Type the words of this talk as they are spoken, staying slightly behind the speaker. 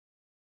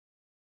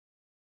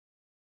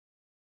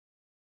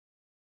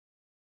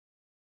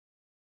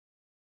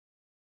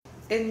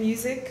In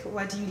music,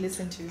 what do you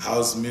listen to?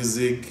 House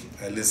music.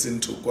 I listen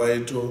to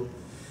Kwaito.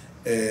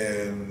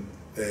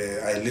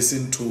 I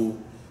listen to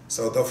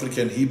South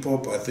African hip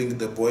hop. I think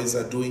the boys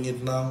are doing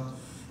it now,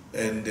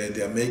 and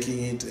they are making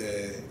it.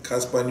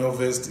 Cassper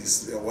Nyovest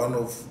is one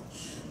of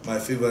my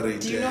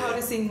favorite. Do you know how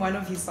to sing one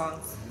of his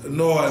songs?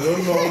 No, I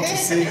don't know how to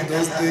sing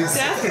those things.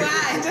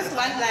 Just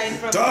one line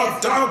from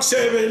Talk,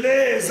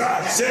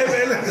 Shebeleza,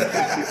 Shebeleza.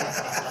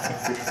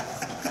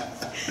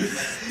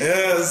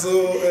 Yeah,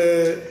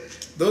 so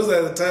those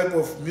are the type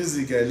of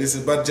music I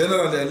listen. But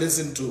generally, I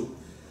listen to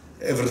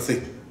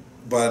everything.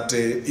 But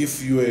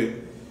if you were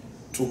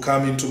to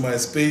come into my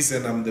space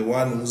and I'm the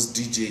one who's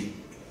DJ,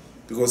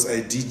 because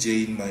I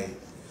DJ in my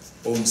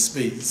own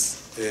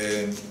space,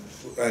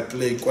 I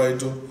play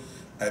Kwaito,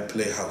 I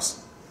play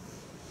house.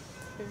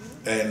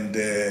 And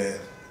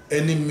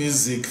any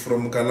music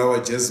from Kalawa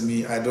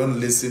Jazmee, I don't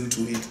listen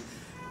to it.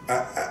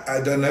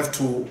 I don't have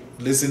to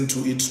listen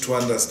to it to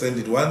understand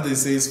it. Once they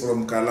say it's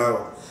from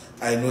Kalawa,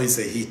 I know it's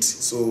a hit,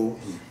 so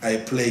I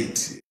play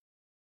it.